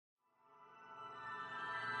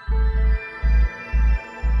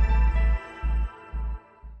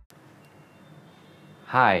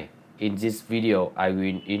Hi, in this video I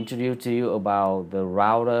will introduce to you about the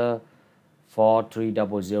router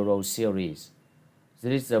 4300 series.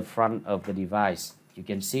 This is the front of the device. You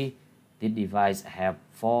can see this device have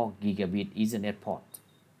 4 gigabit Ethernet port.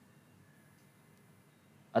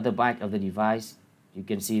 At the back of the device, you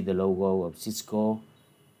can see the logo of Cisco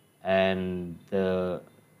and the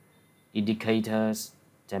indicators,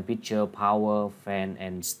 temperature, power, fan,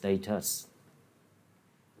 and status.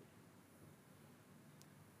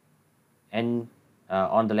 And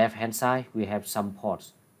on the left hand side, we have some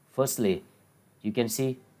ports. Firstly, you can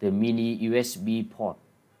see the mini USB port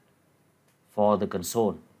for the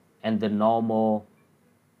console and the normal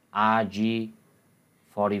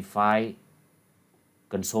RG45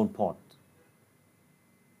 console port.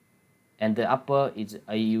 And the upper is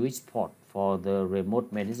a AUX port for the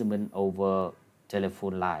remote management over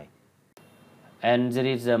telephone line. And there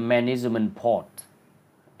is a management port,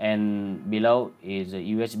 and below is a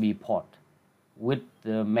USB port. With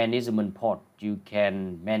the management port, you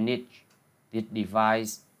can manage this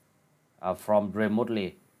device from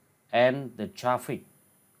remotely, and the traffic,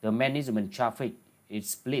 the management traffic is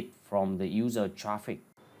split from the user traffic.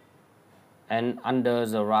 And under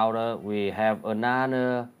the router, we have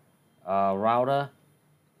another router.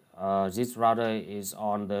 This router is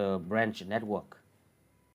on the branch network.